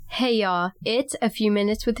Hey y'all, it's A Few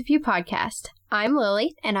Minutes with a Few podcast. I'm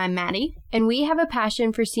Lily. And I'm Maddie. And we have a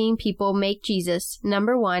passion for seeing people make Jesus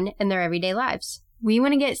number one in their everyday lives. We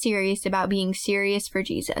want to get serious about being serious for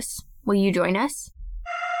Jesus. Will you join us?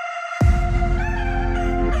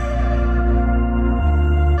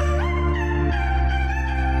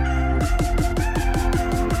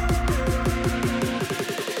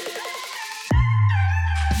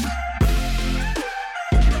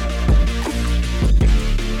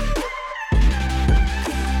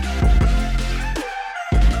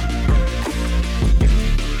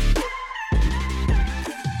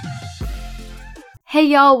 Hey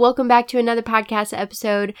y'all, welcome back to another podcast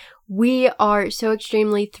episode. We are so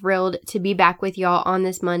extremely thrilled to be back with y'all on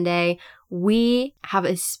this Monday. We have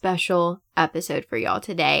a special episode for y'all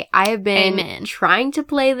today. I have been trying to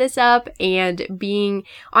play this up and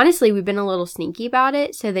honestly, we've been a little sneaky about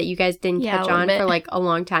it so that you guys didn't catch on for like a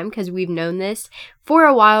long time because we've known this for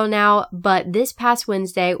a while now. But this past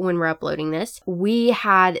Wednesday, when we're uploading this, we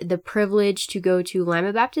had the privilege to go to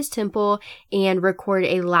Lima Baptist Temple and record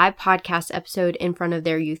a live podcast episode in front of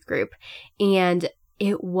their youth group. And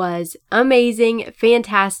it was amazing,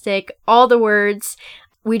 fantastic, all the words.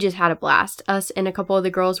 We just had a blast. Us and a couple of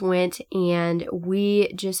the girls went and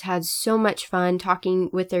we just had so much fun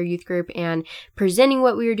talking with their youth group and presenting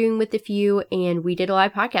what we were doing with the few. And we did a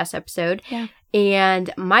live podcast episode. Yeah.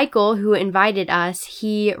 And Michael, who invited us,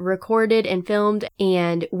 he recorded and filmed,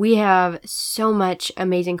 and we have so much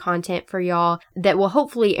amazing content for y'all that will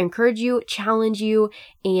hopefully encourage you, challenge you,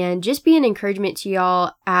 and just be an encouragement to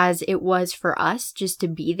y'all as it was for us just to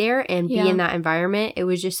be there and be in that environment. It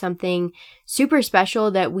was just something super special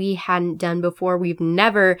that we hadn't done before. We've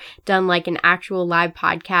never done like an actual live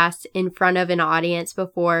podcast in front of an audience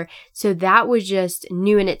before. So that was just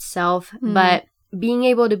new in itself, but being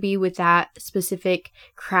able to be with that specific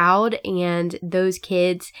crowd and those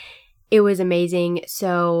kids, it was amazing.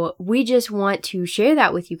 So we just want to share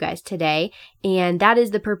that with you guys today. And that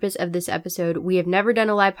is the purpose of this episode. We have never done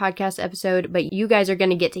a live podcast episode, but you guys are going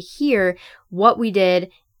to get to hear what we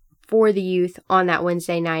did for the youth on that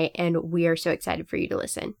Wednesday night. And we are so excited for you to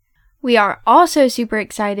listen. We are also super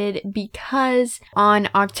excited because on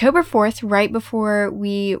October 4th, right before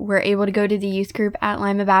we were able to go to the youth group at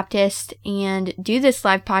Lima Baptist and do this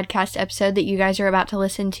live podcast episode that you guys are about to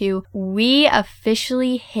listen to, we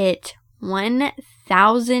officially hit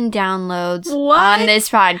 1,000 downloads on this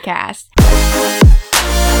podcast.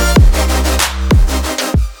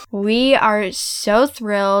 We are so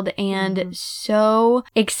thrilled and so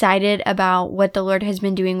excited about what the Lord has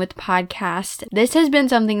been doing with the podcast. This has been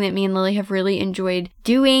something that me and Lily have really enjoyed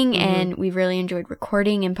doing, and we've really enjoyed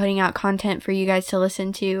recording and putting out content for you guys to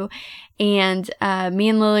listen to. And me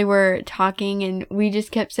and Lily were talking, and we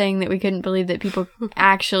just kept saying that we couldn't believe that people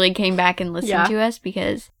actually came back and listened to us,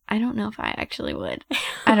 because I don't know if I actually would.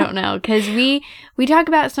 I don't know, because we talk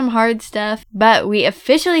about some hard stuff, but we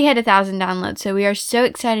officially hit 1,000 downloads, so we are so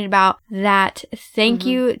excited about that. Thank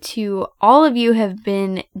you to all of you who have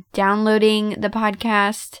been downloading the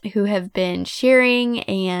podcast, who have been sharing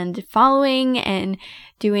and following and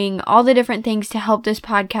doing all the different things to help this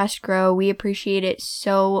podcast grow. We appreciate it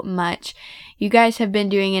so much. You guys have been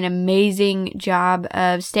doing an amazing job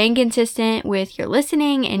of staying consistent with your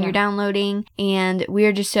listening and your downloading, and we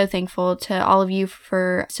are just so thankful to all of you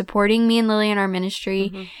for supporting me and Lily in our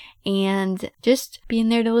ministry and just being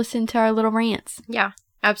there to listen to our little rants. Yeah,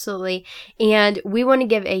 absolutely. And we want to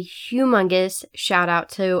give a humongous shout out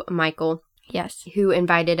to Michael. Yes. Who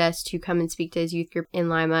invited us to come and speak to his youth group in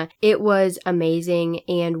Lima. It was amazing,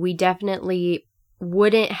 and we definitely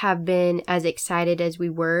wouldn't have been as excited as we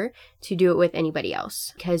were to do it with anybody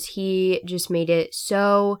else, because he just made it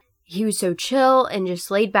so... He was so chill and just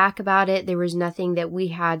laid back about it. There was nothing that we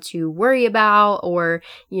had to worry about or,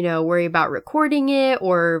 worry about recording it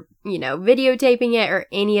or, videotaping it or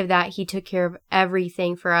any of that. He took care of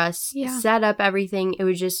everything for us, set up everything. It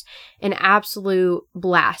was just an absolute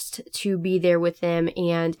blast to be there with them,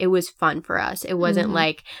 and it was fun for us. It wasn't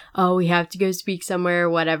like, oh, we have to go speak somewhere or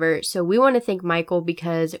whatever. So we want to thank Michael,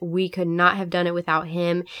 because we could not have done it without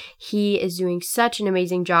him. He is doing such an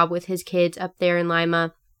amazing job with his kids up there in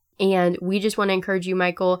Lima. And we just want to encourage you,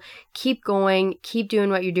 Michael, keep going, keep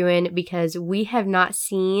doing what you're doing, because we have not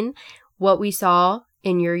seen what we saw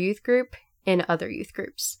in your youth group in other youth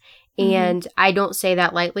groups. And I don't say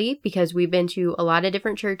that lightly, because we've been to a lot of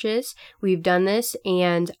different churches. We've done this,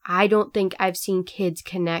 and I don't think I've seen kids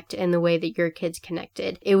connect in the way that your kids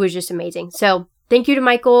connected. It was just amazing. So thank you to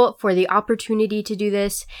Michael for the opportunity to do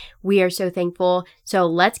this. We are so thankful. So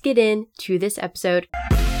let's get into this episode.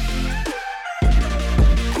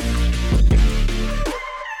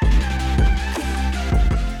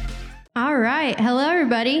 right. Hello,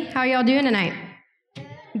 everybody. How are y'all doing tonight?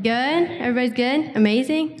 Good? Everybody's good?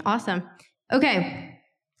 Amazing? Awesome. Okay.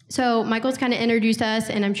 So Michael's kind of introduced us,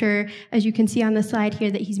 and I'm sure, as you can see on the slide here,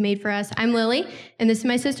 that he's made for us. I'm Lily, and this is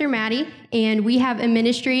my sister, Maddie, and we have a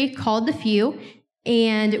ministry called The Few,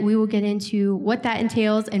 and we will get into what that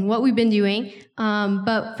entails and what we've been doing.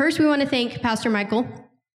 But first, we want to thank Pastor Michael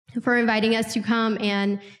for inviting us to come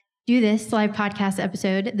and do this live podcast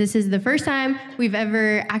episode. This is the first time we've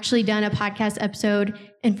ever actually done a podcast episode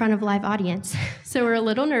in front of a live audience. So we're a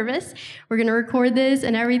little nervous. We're going to record this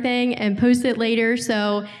and everything and post it later.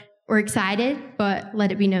 So we're excited, but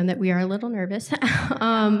let it be known that we are a little nervous.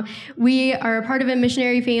 We are a part of a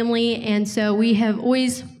missionary family, and so we have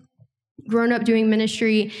always grown up doing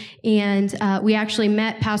ministry, and we actually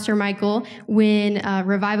met Pastor Michael when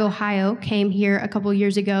Revive Ohio came here a couple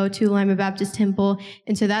years ago to Lima Baptist Temple,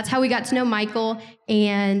 and so that's how we got to know Michael,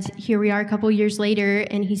 and here we are a couple years later,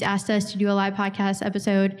 and he's asked us to do a live podcast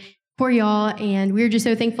episode for y'all, and we're just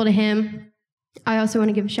so thankful to him. I also want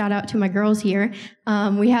to give a shout out to my girls here.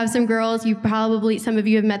 We have some girls, some of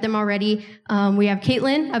you have met them already. We have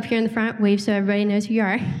Caitlin up here in the front, wave so everybody knows who you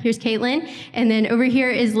are. Here's Caitlin. And then over here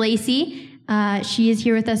is Lacey. She is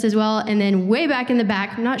here with us as well. And then way back in the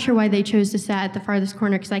back, I'm not sure why they chose to sit at the farthest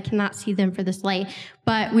corner because I cannot see them for this light.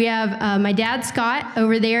 But we have my dad, Scott,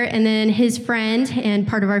 over there, and then his friend and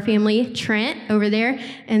part of our family, Trent, over there.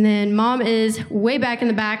 And then mom is way back in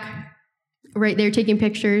the back, right there taking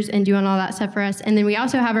pictures and doing all that stuff for us. And then we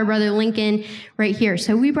also have our brother Lincoln right here.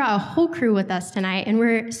 So we brought a whole crew with us tonight, and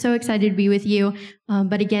we're so excited to be with you.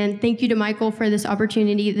 But again, thank you to Michael for this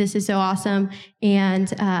opportunity. This is so awesome. And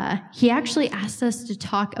he actually asked us to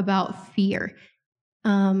talk about fear.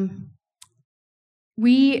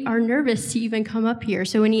 We are nervous to even come up here.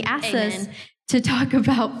 So when he asked us to talk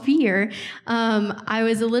about fear, I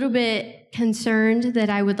was a little bit concerned that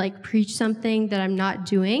I would preach something that I'm not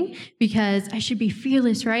doing, because I should be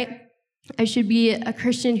fearless, right? I should be a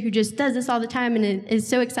Christian who just does this all the time and is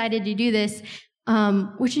so excited to do this,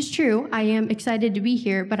 which is true. I am excited to be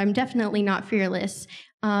here, but I'm definitely not fearless.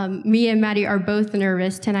 Me and Maddie are both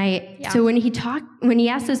nervous tonight. Yeah. So when he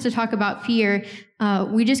asked us to talk about fear,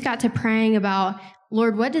 we just got to praying about,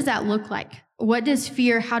 Lord, what does that look like? What does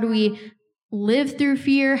fear, how do we live through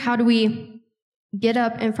fear? How do we get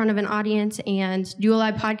up in front of an audience and do a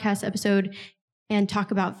live podcast episode and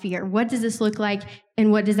talk about fear? What does this look like,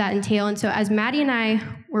 and what does that entail? And so as Maddie and I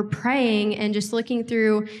were praying and just looking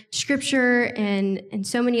through scripture and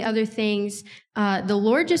so many other things, the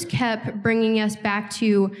Lord just kept bringing us back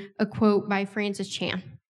to a quote by Francis Chan.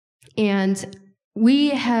 And we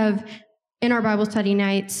have, in our Bible study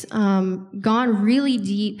nights, gone really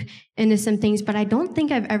deep into some things, but I don't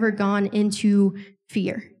think I've ever gone into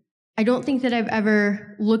fear. I don't think that I've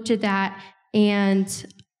ever looked at that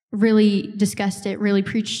and really discussed it, really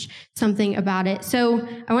preached something about it. So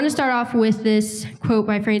I want to start off with this quote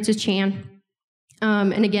by Francis Chan.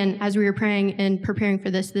 And again, as we were praying and preparing for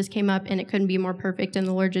this came up, and it couldn't be more perfect, and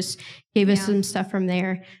the Lord just gave us some stuff from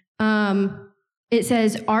there. It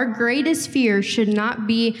says, "Our greatest fear should not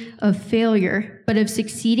be of failure, but of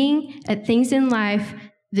succeeding at things in life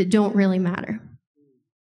that don't really matter."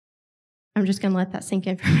 I'm just going to let that sink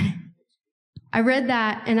in for a minute. I read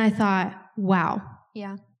that and I thought, wow.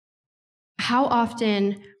 Yeah. How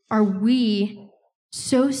often are we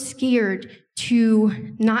so scared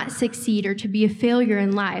to not succeed or to be a failure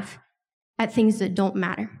in life at things that don't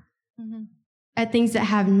matter, at things that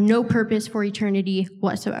have no purpose for eternity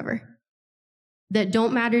whatsoever, that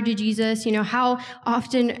don't matter to Jesus? How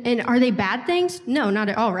often, and are they bad things? No, not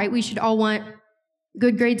at all, right? We should all want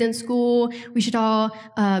good grades in school. We should all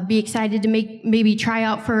be excited to maybe try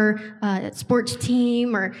out for a sports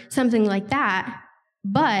team or something like that.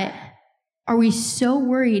 But are we so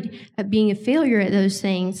worried at being a failure at those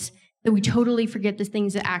things that we totally forget the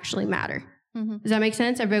things that actually matter? Does that make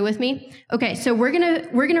sense? Everybody with me? Okay, so we're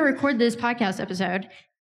gonna record this podcast episode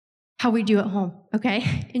how we do at home,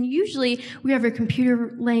 okay? And usually we have our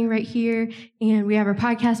computer laying right here, and we have our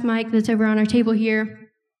podcast mic that's over on our table here.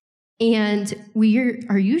 And we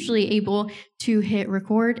are usually able to hit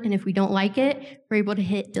record, and if we don't like it, we're able to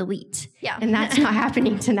hit delete. Yeah. And that's not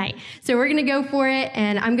happening tonight. So we're going to go for it,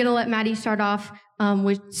 and I'm going to let Maddie start off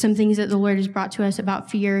with some things that the Lord has brought to us about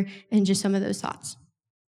fear and just some of those thoughts.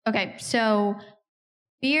 Okay, so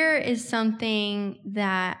fear is something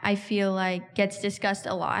that I feel like gets discussed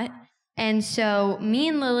a lot. And so me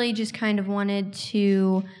and Lily just kind of wanted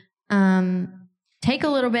to take a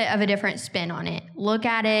little bit of a different spin on it, look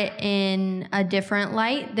at it in a different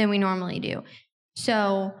light than we normally do.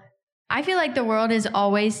 So I feel like the world is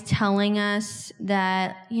always telling us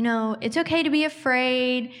that, it's okay to be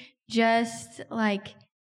afraid. just like,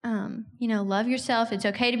 love yourself. It's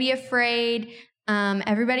okay to be afraid.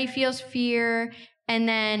 Everybody feels fear. And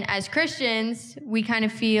then as Christians, we kind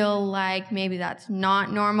of feel like maybe that's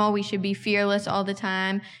not normal. We should be fearless all the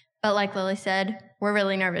time. But like Lily said, we're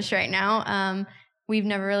really nervous right now. We've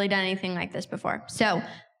never really done anything like this before. So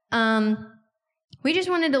we just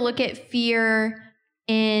wanted to look at fear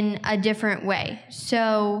in a different way.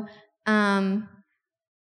 So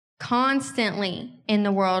constantly in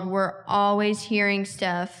the world, we're always hearing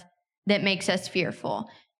stuff that makes us fearful.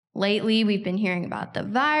 Lately, we've been hearing about the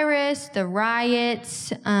virus, the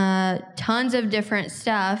riots, tons of different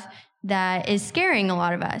stuff that is scaring a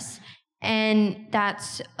lot of us. And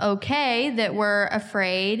that's okay that we're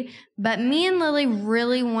afraid. But me and Lily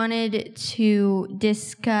really wanted to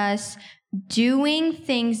discuss doing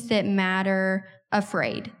things that matter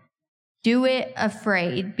afraid. Do it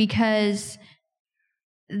afraid, because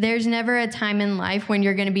there's never a time in life when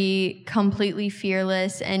you're going to be completely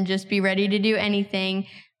fearless and just be ready to do anything.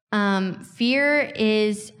 Fear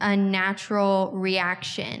is a natural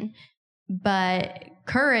reaction, but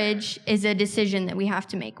courage is a decision that we have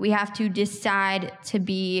to make. We have to decide to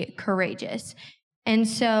be courageous. And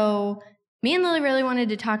so me and Lily really wanted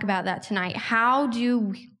to talk about that tonight. How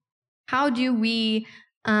do we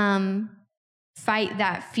fight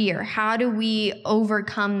that fear? How do we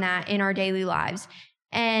overcome that in our daily lives?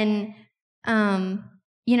 And,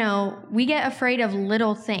 we get afraid of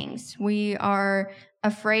little things. We are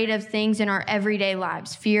afraid of things in our everyday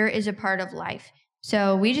lives. Fear is a part of life.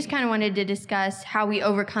 So we just kind of wanted to discuss how we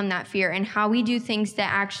overcome that fear and how we do things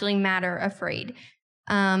that actually matter afraid.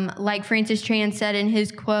 Like Francis Chan said in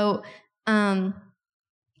his quote,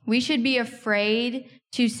 we should be afraid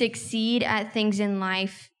to succeed at things in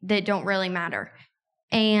life that don't really matter.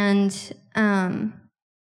 And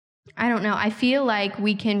I don't know. I feel like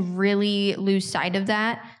we can really lose sight of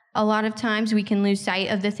that. A lot of times we can lose sight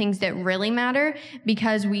of the things that really matter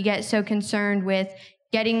because we get so concerned with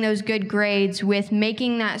getting those good grades, with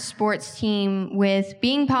making that sports team, with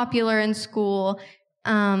being popular in school,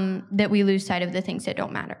 that we lose sight of the things that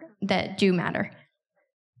don't matter, that do matter.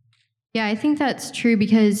 Yeah, I think that's true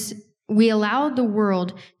because we allow the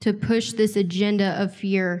world to push this agenda of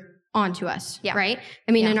fear onto us, right?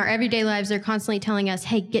 I mean, in our everyday lives, they're constantly telling us,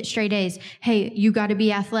 hey, get straight A's. Hey, you got to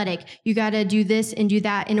be athletic. You got to do this and do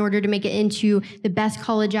that in order to make it into the best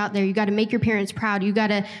college out there. You got to make your parents proud. You got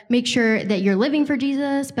to make sure that you're living for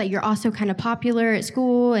Jesus, but you're also kind of popular at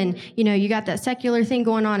school. And, you got that secular thing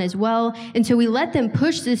going on as well. And so we let them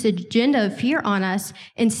push this agenda of fear on us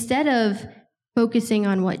instead of focusing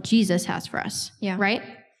on what Jesus has for us, right?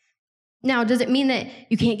 Now, does it mean that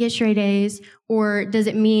you can't get straight A's, or does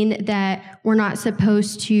it mean that we're not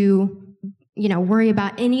supposed to, worry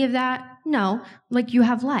about any of that? No, like you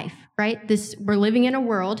have life, right? We're living in a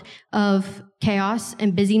world of chaos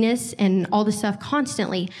and busyness and all this stuff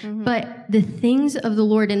constantly. Mm-hmm. But the things of the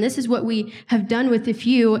Lord, and this is what we have done with a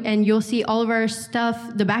few, and you'll see all of our stuff,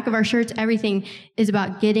 the back of our shirts, everything is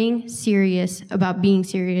about getting serious, about being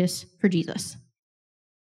serious for Jesus.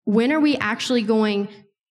 When are we actually going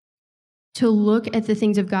to look at the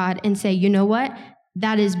things of God and say, you know what?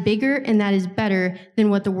 That is bigger and that is better than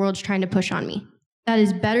what the world's trying to push on me. That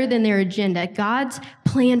is better than their agenda. God's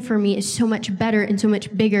plan for me is so much better and so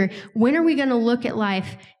much bigger. When are we going to look at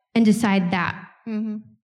life and decide that? Mm-hmm.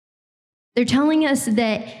 They're telling us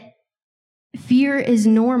that fear is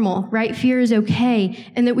normal, right? Fear is okay,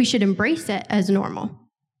 and that we should embrace it as normal.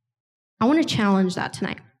 I want to challenge that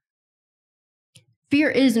tonight.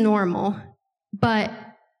 Fear is normal, but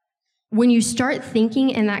when you start thinking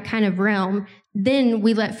in that kind of realm, then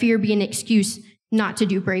we let fear be an excuse not to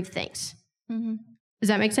do brave things. Mm-hmm. Does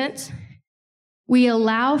that make sense? We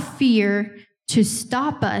allow fear to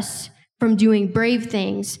stop us from doing brave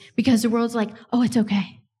things because the world's like, oh, it's okay.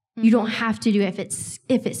 Mm-hmm. You don't have to do it.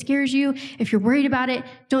 If it scares you, if you're worried about it,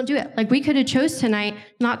 don't do it. Like we could have chose tonight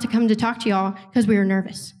not to come to talk to y'all because we were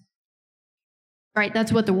nervous. Right?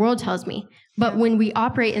 That's what the world tells me. But when we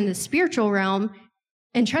operate in the spiritual realm,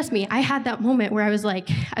 and trust me, I had that moment where I was like,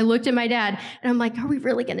 I looked at my dad and I'm like, are we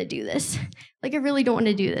really going to do this? Like, I really don't want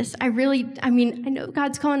to do this. I know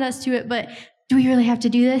God's calling us to it, but do we really have to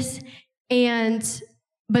do this?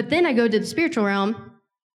 But then I go to the spiritual realm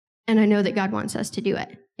and I know that God wants us to do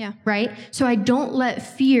it. Yeah. Right? So I don't let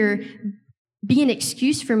fear be an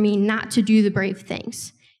excuse for me not to do the brave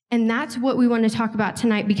things. And that's what we want to talk about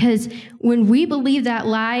tonight, because when we believe that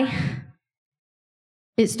lie,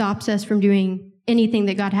 it stops us from doing anything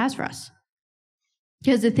that God has for us.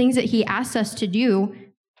 Because the things that he asks us to do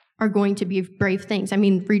are going to be brave things.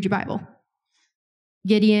 Read your Bible.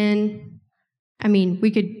 Gideon,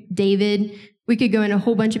 David, We could go in a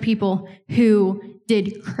whole bunch of people who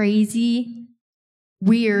did crazy,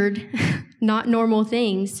 weird, not normal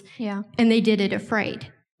things. Yeah. And they did it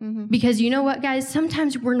afraid. Mm-hmm. Because you know what, guys?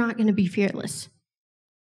 Sometimes we're not going to be fearless.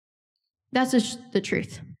 That's just the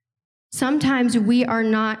truth. Sometimes we are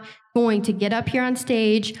not going to get up here on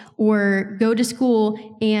stage or go to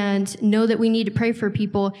school and know that we need to pray for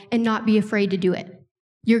people and not be afraid to do it.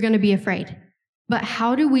 You're going to be afraid. But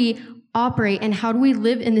how do we operate and how do we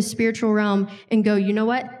live in the spiritual realm and go, you know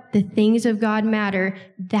what? The things of God matter.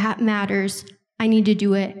 That matters. I need to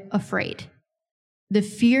do it afraid. The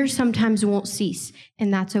fear sometimes won't cease,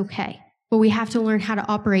 and that's okay. But we have to learn how to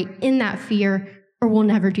operate in that fear, or we'll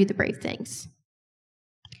never do the brave things.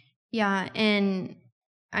 Yeah, and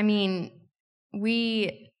I mean,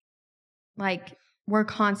 we're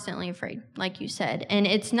constantly afraid, like you said. And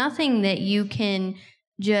it's nothing that you can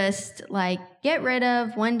just get rid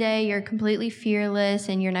of. One day you're completely fearless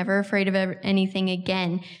and you're never afraid of anything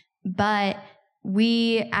again. But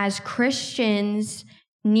we as Christians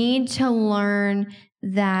need to learn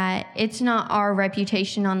that it's not our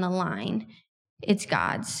reputation on the line. It's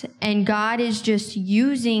God's. And God is just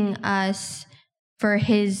using us for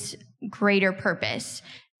his greater purpose.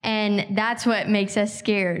 And that's what makes us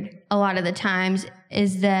scared a lot of the times,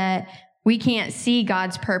 is that we can't see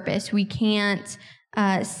God's purpose. We can't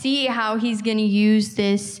see how he's going to use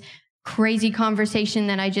this crazy conversation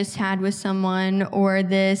that I just had with someone, or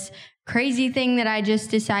this crazy thing that I just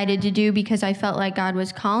decided to do because I felt like God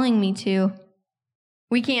was calling me to.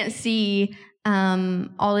 We can't see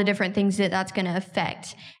all the different things that that's going to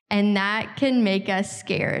affect. And that can make us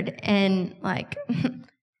scared. And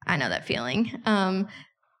I know that feeling.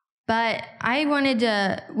 But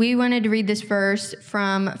we wanted to read this verse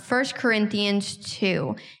from 1 Corinthians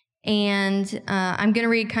 2. And I'm going to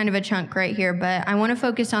read kind of a chunk right here, but I want to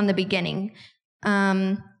focus on the beginning.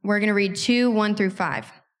 We're going to read 2:1-5.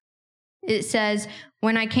 It says,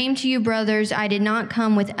 "When I came to you, brothers, I did not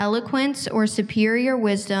come with eloquence or superior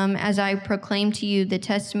wisdom as I proclaimed to you the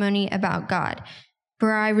testimony about God.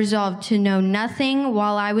 For I resolved to know nothing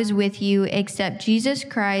while I was with you except Jesus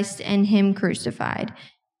Christ and him crucified.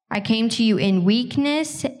 I came to you in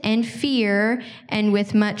weakness and fear and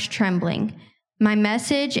with much trembling. My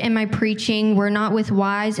message and my preaching were not with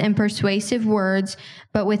wise and persuasive words,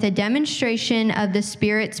 but with a demonstration of the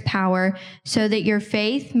Spirit's power, so that your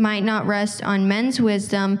faith might not rest on men's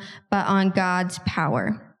wisdom, but on God's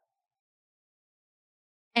power."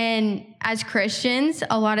 And as Christians,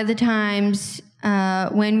 a lot of the times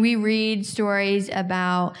when we read stories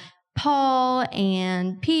about Paul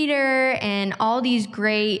and Peter and all these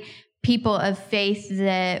great people of faith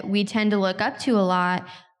that we tend to look up to a lot,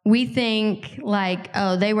 we think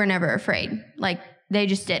oh, they were never afraid. They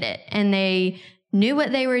just did it. And they knew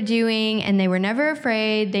what they were doing and they were never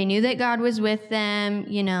afraid. They knew that God was with them,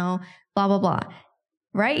 blah, blah, blah.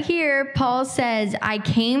 Right here, Paul says, "I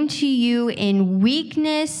came to you in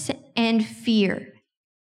weakness and fear."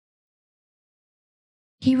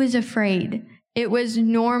 He was afraid. It was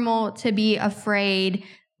normal to be afraid,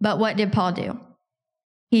 but what did Paul do?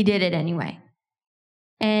 He did it anyway.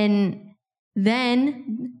 And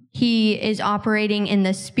then he is operating in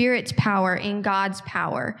the Spirit's power, in God's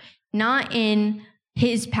power, not in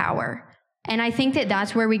his power. And I think that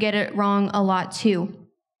that's where we get it wrong a lot too.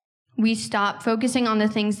 We stop focusing on the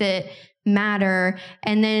things that matter,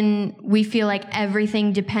 and then we feel like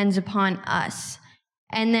everything depends upon us.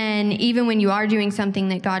 And then even when you are doing something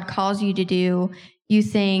that God calls you to do, you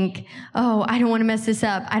think, oh, I don't want to mess this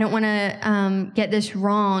up. I don't want to get this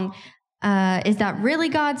wrong. Is that really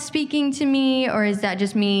God speaking to me, or is that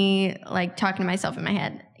just me talking to myself in my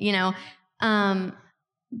head?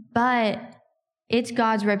 But it's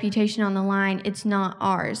God's reputation on the line. It's not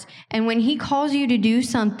ours. And when he calls you to do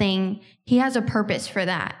something, he has a purpose for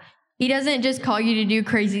that. He doesn't just call you to do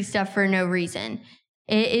crazy stuff for no reason.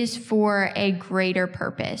 It is for a greater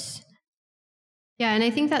purpose. Yeah, and I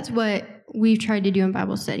think that's what we've tried to do in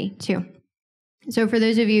Bible study too. So for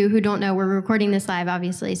those of you who don't know, we're recording this live,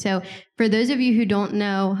 obviously. So for those of you who don't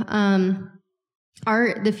know,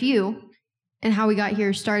 the Few and how we got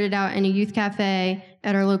here started out in a youth cafe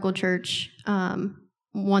at our local church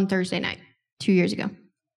one Thursday night 2 years ago.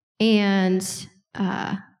 And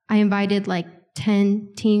I invited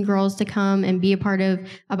 10 teen girls to come and be a part of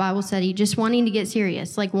a Bible study, just wanting to get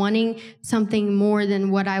serious, wanting something more than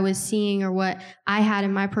what I was seeing or what I had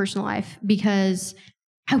in my personal life, because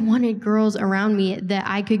I wanted girls around me that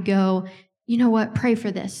I could go, you know what, pray for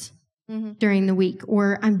this during the week,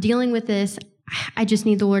 or I'm dealing with this, I just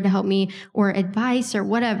need the Lord to help me, or advice or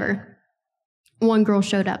whatever. One girl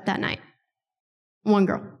showed up that night. One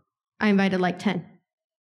girl. I invited 10.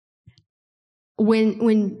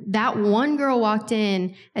 when that one girl walked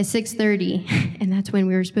in at 6:30, and that's when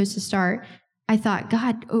we were supposed to start, I thought,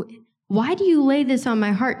 God, why do you lay this on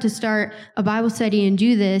my heart to start a Bible study and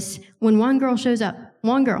do this when one girl shows up?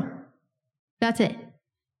 One girl. That's it.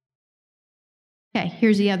 Okay,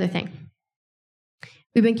 here's the other thing.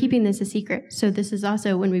 We've been keeping this a secret. So this is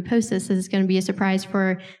also, when we post this is going to be a surprise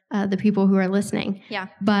for the people who are listening. Yeah.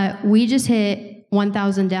 But we just hit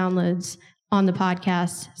 1,000 downloads on the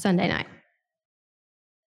podcast Sunday night.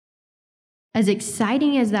 As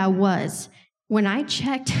exciting as that was, when I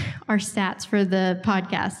checked our stats for the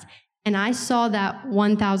podcast and I saw that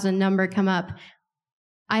 1,000 number come up,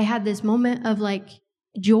 I had this moment of like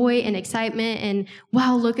joy and excitement and,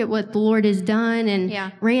 wow, look at what the Lord has done,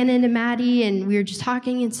 and ran into Maddie and we were just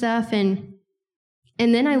talking and stuff. And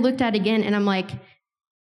then I looked at it again and I'm like,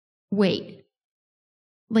 wait,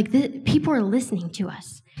 like people are listening to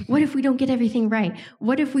us. What if we don't get everything right?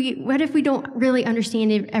 What if we don't really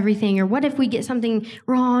understand everything? Or what if we get something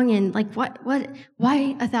wrong? And like, why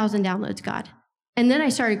 1,000 downloads, God? And then I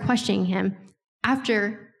started questioning him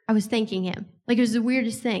after I was thanking him. Like, it was the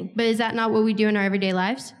weirdest thing. But is that not what we do in our everyday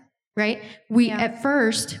lives? Right? At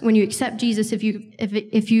first, when you accept Jesus, if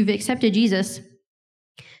you've accepted Jesus,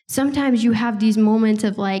 sometimes you have these moments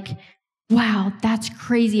of like, wow, that's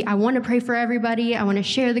crazy. I want to pray for everybody. I want to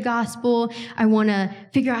share the gospel. I want to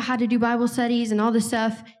figure out how to do Bible studies and all this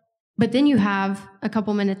stuff. But then you have a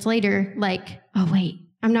couple minutes later, like, oh, wait,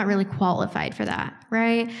 I'm not really qualified for that,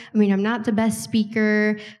 right? I mean, I'm not the best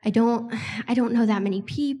speaker. I don't know that many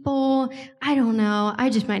people. I don't know. I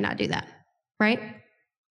just might not do that, right?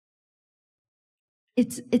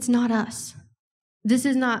 It's not us. This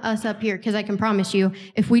is not us up here, because I can promise you,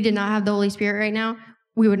 if we did not have the Holy Spirit right now,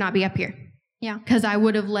 we would not be up here. Yeah. Because I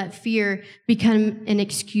would have let fear become an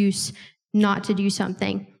excuse not to do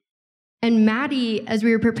something. And Maddie, as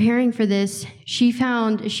we were preparing for this, she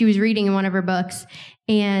was reading in one of her books,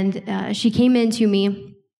 and she came into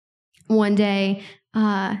me one day,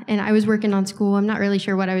 and I was working on school. I'm not really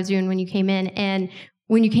sure what I was doing when you came in. And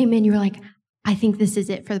when you came in, you were like, I think this is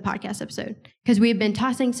it for the podcast episode. Because we had been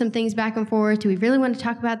tossing some things back and forth. Do we really want to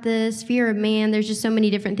talk about this? Fear of man. There's just so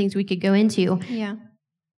many different things we could go into. Yeah.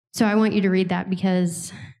 So I want you to read that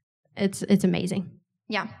because it's amazing.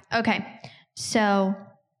 Yeah. Okay. So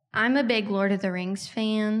I'm a big Lord of the Rings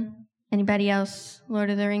fan. Anybody else Lord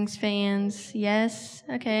of the Rings fans? Yes?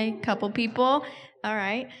 Okay. Couple people. All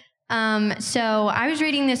right. So I was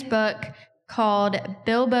reading this book called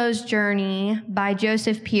Bilbo's Journey by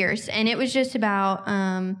Joseph Pierce, and it was just about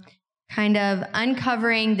kind of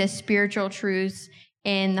uncovering the spiritual truths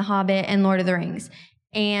in The Hobbit and Lord of the Rings.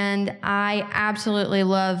 And I absolutely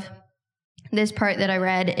love this part that I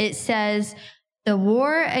read. It says, "The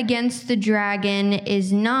war against the dragon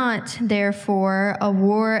is not, therefore, a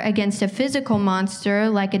war against a physical monster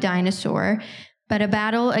like a dinosaur, but a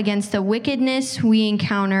battle against the wickedness we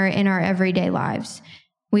encounter in our everyday lives.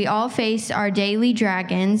 We all face our daily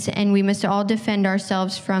dragons, and we must all defend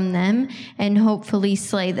ourselves from them and hopefully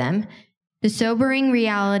slay them. The sobering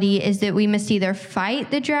reality is that we must either fight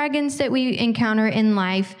the dragons that we encounter in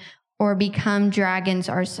life or become dragons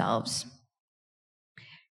ourselves."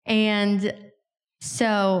 And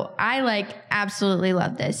so I absolutely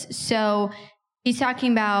love this. So he's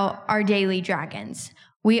talking about our daily dragons.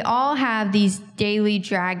 We all have these daily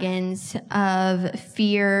dragons of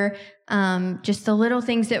fear, just the little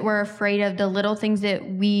things that we're afraid of, the little things that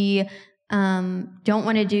we don't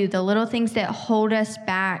want to do, the little things that hold us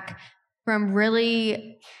back from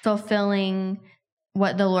really fulfilling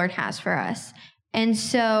what the Lord has for us. And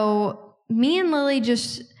so me and Lily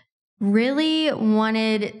just really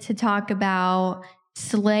wanted to talk about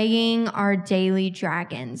slaying our daily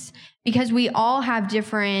dragons, because we all have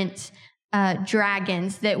different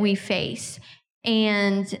dragons that we face.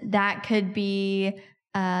 And that could be,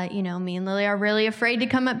 me and Lily are really afraid to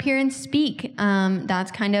come up here and speak.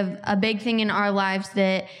 That's kind of a big thing in our lives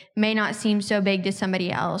that may not seem so big to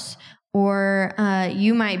somebody else. Or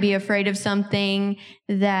you might be afraid of something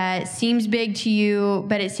that seems big to you,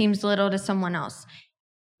 but it seems little to someone else.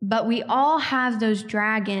 But we all have those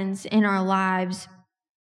dragons in our lives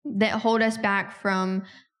that hold us back from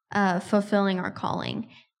fulfilling our calling.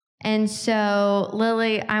 And so,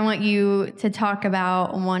 Lily, I want you to talk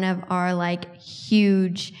about one of our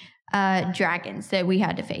huge dragons that we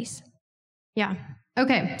had to face. Yeah.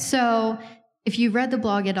 Okay. So if you read the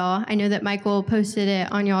blog at all, I know that Michael posted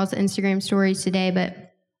it on y'all's Instagram stories today,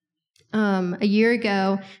 but a year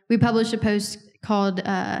ago, we published a post called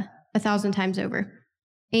 1,000 Times Over.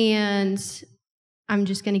 And I'm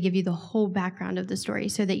just going to give you the whole background of the story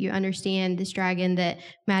so that you understand this dragon that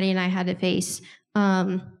Maddie and I had to face.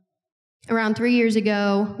 around 3 years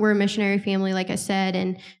ago, we're a missionary family, like I said,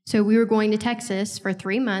 and so we were going to Texas for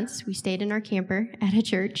 3 months. We stayed in our camper at a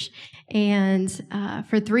church, and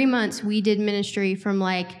for 3 months, we did ministry from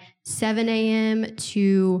like 7 a.m.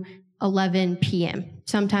 to 11 p.m.,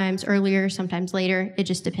 sometimes earlier, sometimes later. It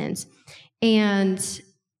just depends. And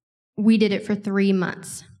we did it for 3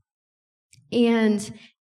 months. And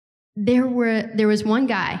there was one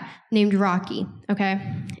guy named Rocky, okay?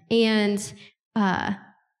 And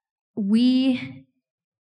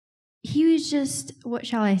he was just, what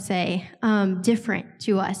shall I say, different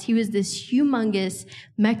to us. He was this humongous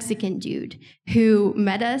Mexican dude who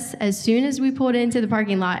met us as soon as we pulled into the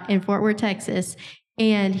parking lot in Fort Worth, Texas.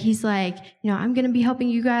 And he's like, I'm going to be helping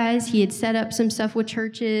you guys. He had set up some stuff with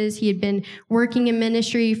churches. He had been working in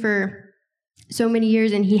ministry for so many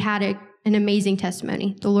years, and he had an amazing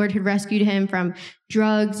testimony. The Lord had rescued him from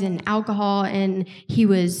drugs and alcohol, and he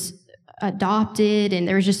was adopted, and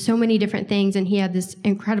there was just so many different things, and he had this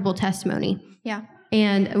incredible testimony. Yeah.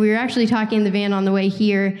 And we were actually talking in the van on the way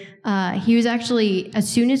here. He was actually, as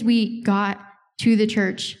soon as we got to the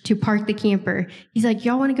church to park the camper, he's like,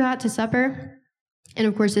 y'all want to go out to supper? And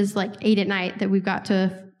of course, it's like 8 p.m. that we've got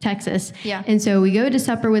to Texas. Yeah. And so we go to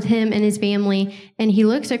supper with him and his family, and he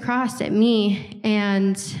looks across at me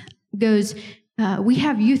and goes, we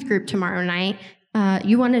have youth group tomorrow night.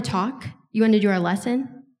 You want to talk? You want to do our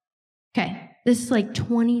lesson? Okay, this is like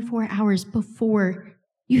 24 hours before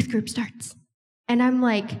youth group starts. And I'm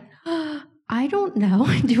like, I don't know.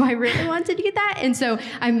 Do I really want to do that? And so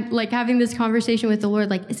I'm like having this conversation with the Lord,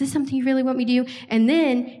 like, is this something you really want me to do? And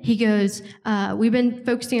then he goes, we've been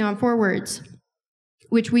focusing on 4 words,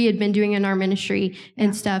 which we had been doing in our ministry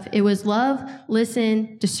and stuff. It was love,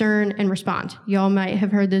 listen, discern, and respond. Y'all might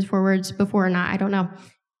have heard those 4 words before or not. I don't know.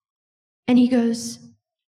 And he goes,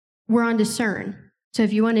 we're on discern. So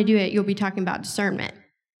if you want to do it, you'll be talking about discernment.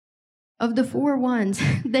 Of the 4 ones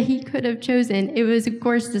that he could have chosen, it was, of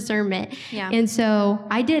course, discernment. Yeah. And so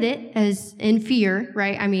I did it as in fear,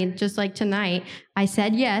 right? I mean, just like tonight, I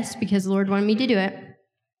said yes because the Lord wanted me to do it.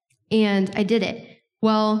 And I did it.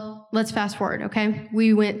 Well, let's fast forward, okay?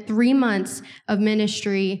 We went 3 months of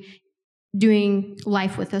ministry doing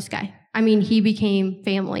life with this guy. I mean, he became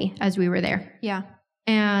family as we were there. Yeah.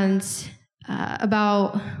 And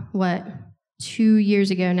about, 2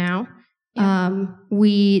 years ago now,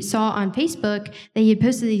 we saw on Facebook that he had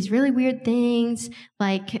posted these really weird things,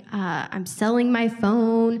 like I'm selling my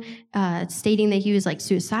phone, stating that he was like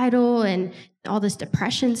suicidal and all this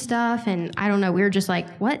depression stuff. And I don't know, we were just like,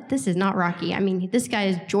 what? This is not Rocky. I mean, this guy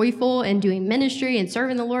is joyful and doing ministry and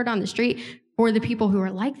serving the Lord on the street for the people who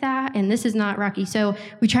are like that. And this is not Rocky. So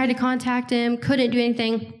we tried to contact him, couldn't do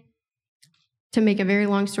anything. To make a very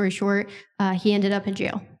long story short, he ended up in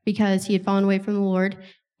jail because he had fallen away from the Lord,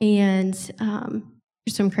 and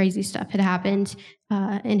some crazy stuff had happened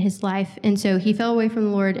in his life. And so he fell away from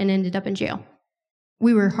the Lord and ended up in jail.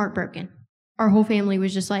 We were heartbroken. Our whole family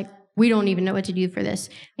was just like, we don't even know what to do for this.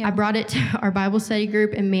 Yeah. I brought it to our Bible study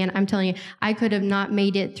group, and man, I'm telling you, I could have not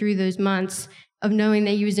made it through those months of knowing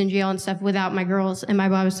that he was in jail and stuff without my girls in my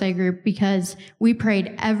Bible study group, because we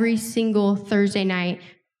prayed every single Thursday night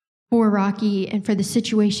for Rocky and for the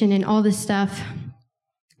situation and all this stuff.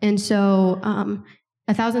 And so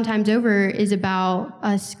 1,000 times over is about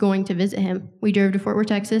us going to visit him. We drove to Fort Worth,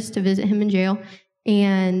 Texas to visit him in jail.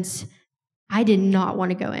 And I did not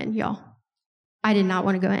want to go in, y'all. I did not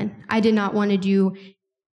want to go in. I did not want to do,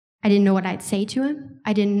 I didn't know what I'd say to him.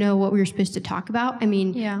 I didn't know what we were supposed to talk about. I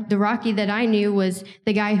mean, The Rocky that I knew was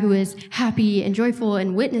the guy who was happy and joyful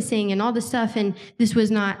and witnessing and all this stuff. And this was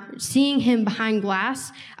not, seeing him behind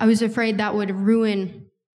glass, I was afraid that would ruin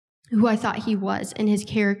who I thought he was and his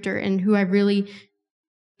character and who I really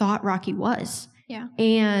thought Rocky was. Yeah.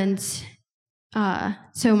 And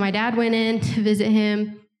so my dad went in to visit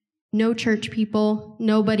him. No church people.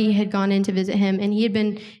 Nobody had gone in to visit him. And he had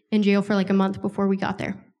been in jail for like a month before we got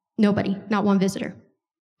there. Nobody, not one visitor.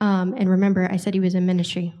 And remember, I said he was in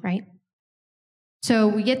ministry, right? So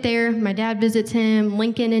we get there. My dad visits him.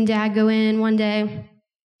 Lincoln and Dad go in one day.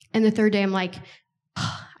 And the 3rd day, I'm like,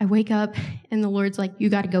 I wake up and the Lord's like, you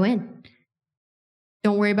got to go in.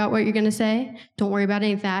 Don't worry about what you're going to say. Don't worry about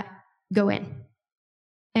any of that. Go in.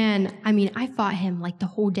 And I mean, I fought him like the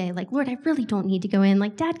whole day. Like, Lord, I really don't need to go in.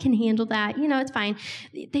 Like, Dad can handle that. It's fine.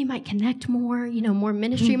 They might connect more, more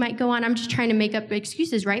ministry might go on. I'm just trying to make up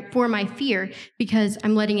excuses, right? For my fear, because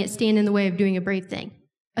I'm letting it stand in the way of doing a brave thing,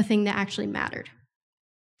 a thing that actually mattered.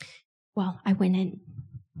 Well, I went in,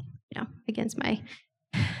 against my,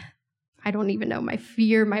 I don't even know, my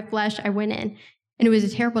fear, my flesh. I went in, and it was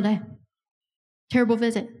a terrible day, terrible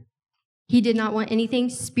visit. He did not want anything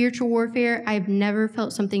spiritual warfare. I've never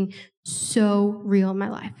felt something so real in my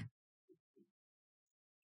life.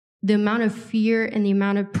 The amount of fear and the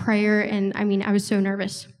amount of prayer, and I was so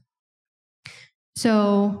nervous.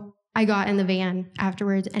 So I got in the van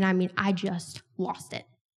afterwards, and I just lost it.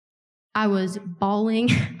 I was bawling.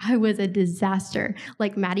 I was a disaster.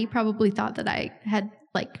 Like, Maddie probably thought that I had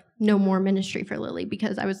no more ministry for Lily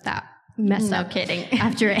because I was that messed up. No kidding.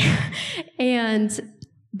 After it.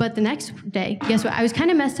 But the next day, guess what? I was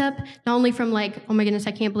kind of messed up, not only from oh my goodness,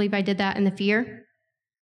 I can't believe I did that, and the fear,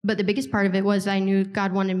 but the biggest part of it was I knew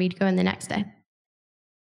God wanted me to go in the next day.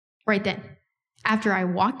 Right then. After I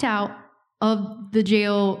walked out of the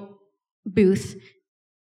jail booth,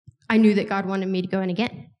 I knew that God wanted me to go in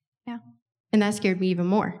again. Yeah. And that scared me even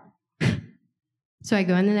more. So I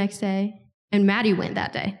go in the next day, and Maddie went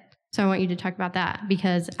that day. So I want you to talk about that,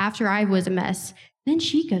 because after I was a mess, then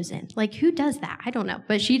she goes in. Who does that? I don't know,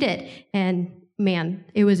 but she did. And man,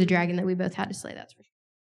 it was a dragon that we both had to slay, that's for sure.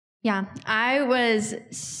 Yeah, I was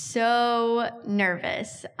so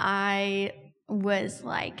nervous. I was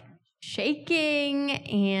shaking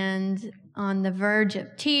and on the verge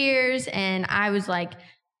of tears, and I was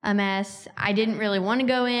a mess. I didn't really want to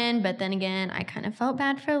go in, but then again, I kind of felt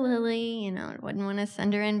bad for Lily. I wouldn't want to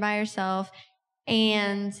send her in by herself.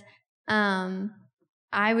 And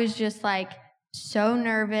I was just so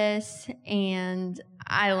nervous, and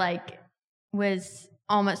I was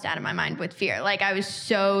almost out of my mind with fear. I was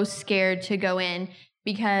so scared to go in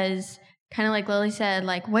because, kind of like Lily said,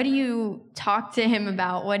 what do you talk to him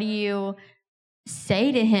about? What do you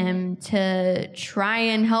say to him to try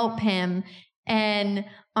and help him? And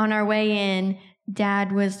on our way in,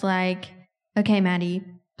 Dad was like, okay, Maddie,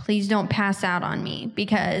 please don't pass out on me,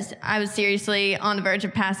 because I was seriously on the verge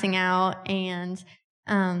of passing out. And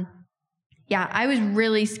yeah, I was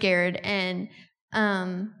really scared. And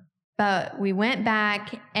but we went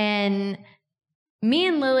back, and me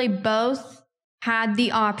and Lily both had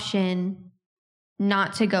the option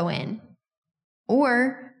not to go in.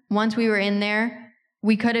 Or once we were in there,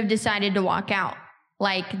 we could have decided to walk out.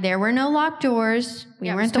 There were no locked doors.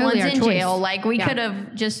 We weren't the ones in jail. We could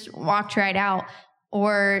have just walked right out,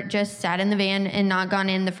 or just sat in the van and not gone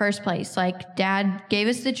in the first place. Dad gave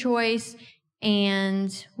us the choice,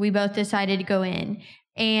 and we both decided to go in.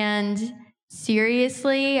 And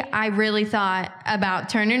seriously, I really thought about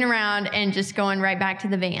turning around and just going right back to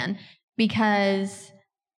the van, because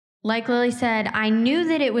like Lily said, I knew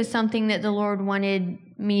that it was something that the Lord wanted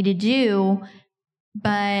me to do,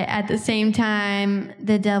 but at the same time,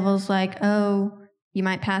 the devil's oh, you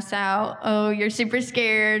might pass out. Oh, you're super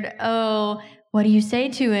scared. Oh, what do you say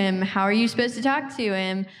to him? How are you supposed to talk to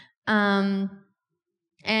him?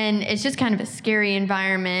 And it's just kind of a scary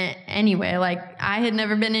environment anyway. I had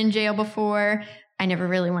never been in jail before. I never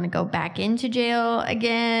really want to go back into jail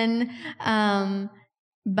again.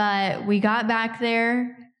 But we got back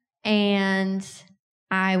there, and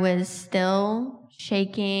I was still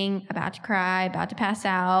shaking, about to cry, about to pass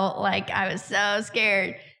out. I was so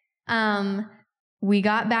scared. We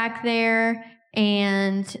got back there,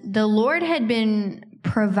 and the Lord had been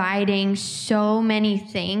providing so many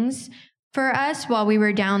things for us while we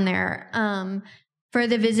were down there. For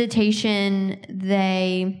the visitation,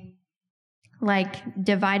 they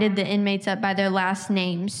divided the inmates up by their last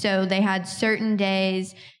names. So they had certain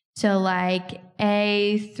days. So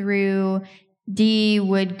A through D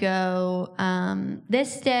would go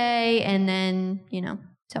this day, and then,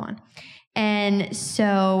 so on. And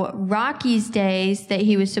so Rocky's days that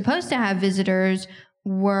he was supposed to have visitors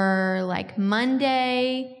were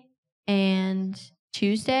Monday and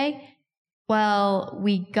Tuesday. Well,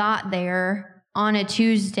 we got there on a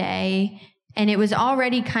Tuesday, and it was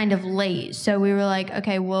already kind of late. So we were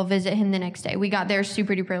okay, we'll visit him the next day. We got there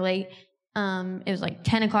super duper late. It was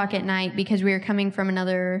 10 o'clock at night, because we were coming from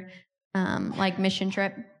another mission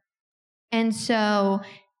trip. And so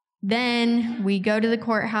then we go to the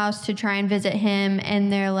courthouse to try and visit him,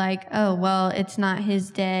 and they're oh, well, it's not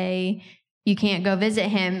his day. You can't go visit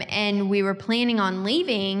him. And we were planning on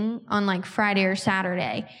leaving on Friday or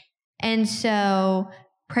Saturday. And so,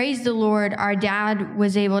 praise the Lord, our dad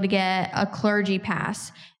was able to get a clergy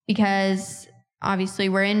pass, because obviously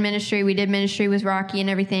we're in ministry. We did ministry with Rocky and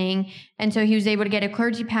everything. And so he was able to get a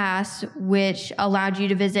clergy pass, which allowed you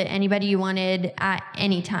to visit anybody you wanted at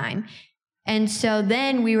any time. And so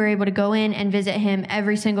then we were able to go in and visit him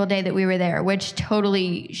every single day that we were there, which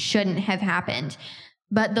totally shouldn't have happened.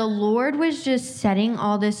 But the Lord was just setting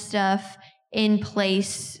all this stuff in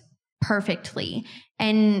place perfectly.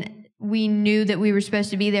 And we knew that we were supposed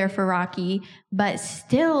to be there for Rocky, but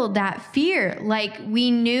still that fear, we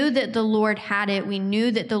knew that the Lord had it. We knew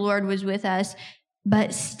that the Lord was with us,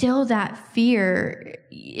 but still that fear,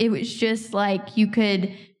 it was just like you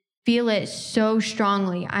could feel it so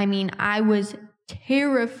strongly. I mean, I was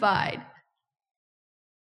terrified.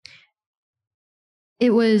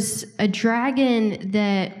 It was a dragon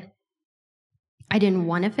that I didn't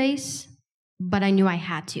want to face, but I knew I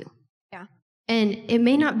had to. Yeah. And it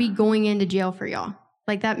may not be going into jail for y'all.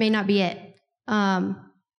 Like, that may not be it.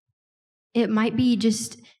 It might be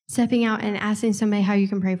just stepping out and asking somebody how you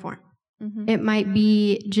can pray for them. Mm-hmm. It might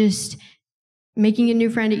be just making a new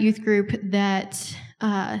friend at youth group that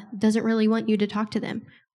doesn't really want you to talk to them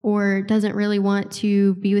or doesn't really want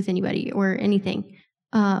to be with anybody or anything.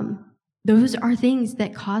 Those are things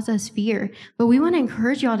that cause us fear. But we want to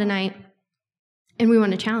encourage y'all tonight, and we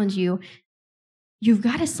want to challenge you. You've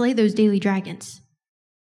got to slay those daily dragons.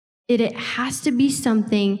 It has to be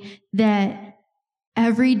something that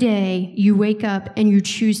every day you wake up and you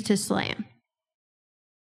choose to slay them,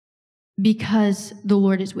 because the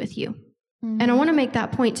Lord is with you. Mm-hmm. And I want to make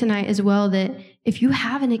that point tonight as well, that if you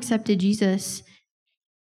haven't accepted Jesus,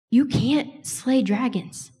 you can't slay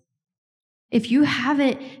dragons. If you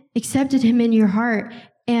haven't accepted him in your heart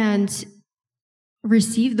and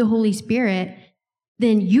received the Holy Spirit,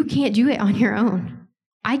 then you can't do it on your own.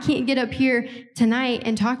 I can't get up here tonight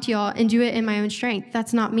and talk to y'all and do it in my own strength.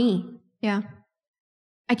 That's not me. Yeah.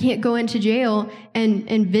 I can't go into jail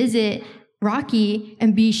and visit Rocky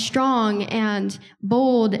and be strong and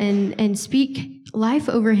bold and speak life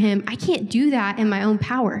over him. I can't do that in my own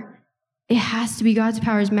power. It has to be God's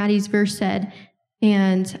power, as Maddie's verse said.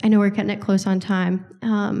 And I know we're cutting it close on time.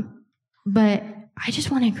 But I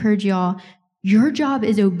just want to encourage y'all, your job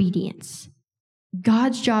is obedience.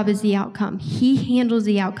 God's job is the outcome. He handles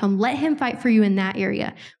the outcome. Let him fight for you in that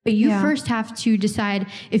area. But you first have to decide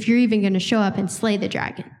if you're even going to show up and slay the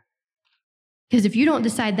dragon. Because if you don't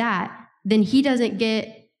decide that, then he doesn't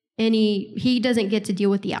get to deal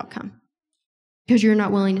with the outcome, because you're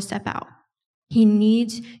not willing to step out. He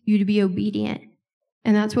needs you to be obedient.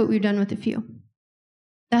 And that's what we've done with a few.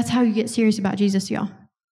 That's how you get serious about Jesus, y'all.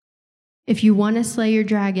 If you want to slay your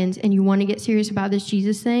dragons and you want to get serious about this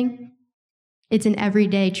Jesus thing, it's an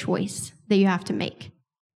everyday choice that you have to make.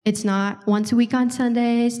 It's not once a week on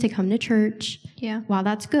Sundays to come to church. Yeah. While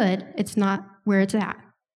that's good, it's not where it's at.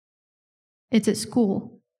 It's at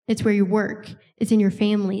school. It's where you work. It's in your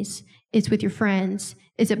families. It's with your friends.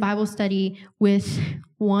 It's at Bible study with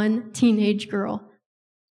one teenage girl.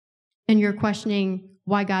 And you're questioning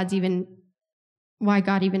why God even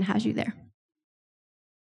has you there.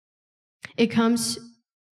 It comes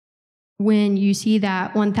when you see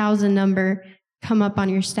that 1,000 number come up on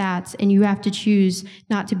your stats and you have to choose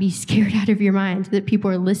not to be scared out of your mind that people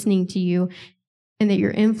are listening to you and that you're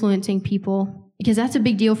influencing people, because that's a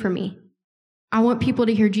big deal for me. I want people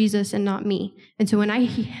to hear Jesus and not me. And so when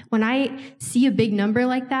I see a big number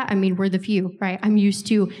like that, I mean, we're the few, right? I'm used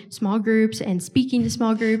to small groups and speaking to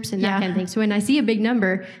small groups and that kind of thing. So when I see a big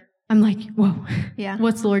number, I'm like, whoa,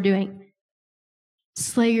 what's the Lord doing?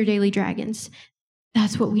 Slay your daily dragons.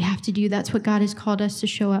 That's what we have to do. That's what God has called us to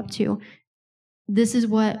show up to. This is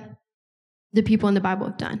what the people in the Bible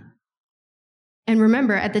have done. And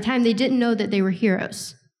remember, at the time, they didn't know that they were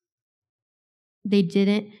heroes. They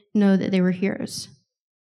didn't know that they were heroes.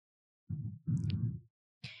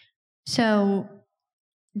 So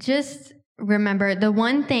just remember, the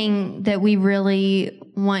one thing that we really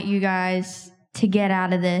want you guys to get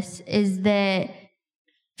out of this is that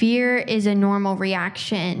fear is a normal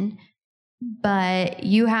reaction, but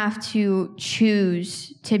you have to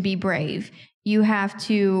choose to be brave. You have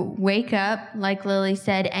to wake up, like Lily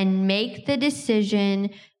said, and make the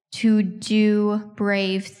decision to do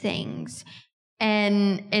brave things.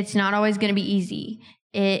 And it's not always going to be easy.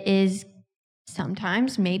 It is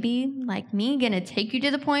sometimes, maybe like me, going to take you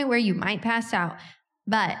to the point where you might pass out.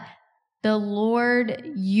 But the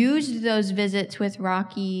Lord used those visits with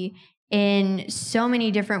Rocky in so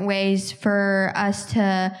many different ways for us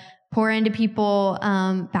to pour into people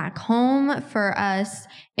back home. For us,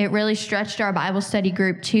 it really stretched our Bible study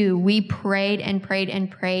group too. We prayed and prayed and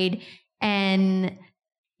prayed. And,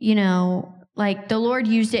 you know, like the Lord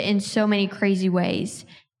used it in so many crazy ways.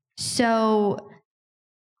 So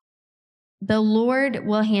the Lord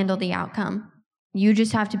will handle the outcome. You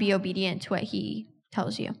just have to be obedient to what he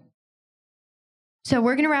tells you. So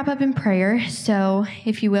we're going to wrap up in prayer. So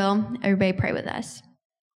if you will, everybody pray with us.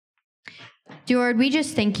 Dear Lord, we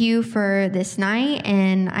just thank you for this night.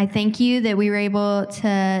 And I thank you that we were able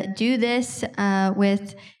to do this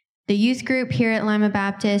with the youth group here at Lima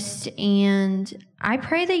Baptist. And I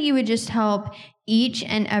pray that you would just help each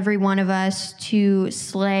and every one of us to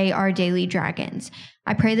slay our daily dragons.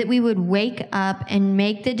 I pray that we would wake up and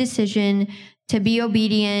make the decision to be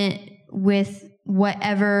obedient with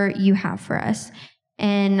whatever you have for us.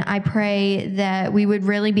 And I pray that we would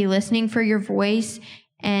really be listening for your voice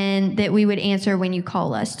and that we would answer when you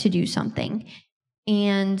call us to do something.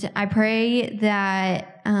 And I pray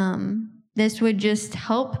that this would just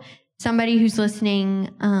help somebody who's listening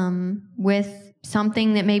with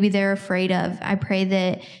something that maybe they're afraid of. I pray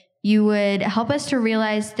that you would help us to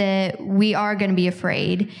realize that we are going to be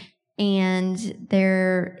afraid, and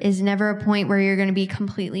there is never a point where you're going to be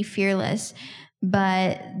completely fearless,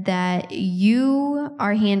 but that you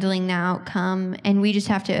are handling the outcome, and we just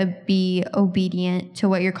have to be obedient to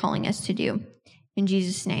what you're calling us to do. In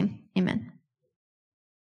Jesus' name, amen.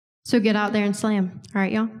 So get out there and slam. All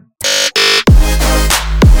right, y'all.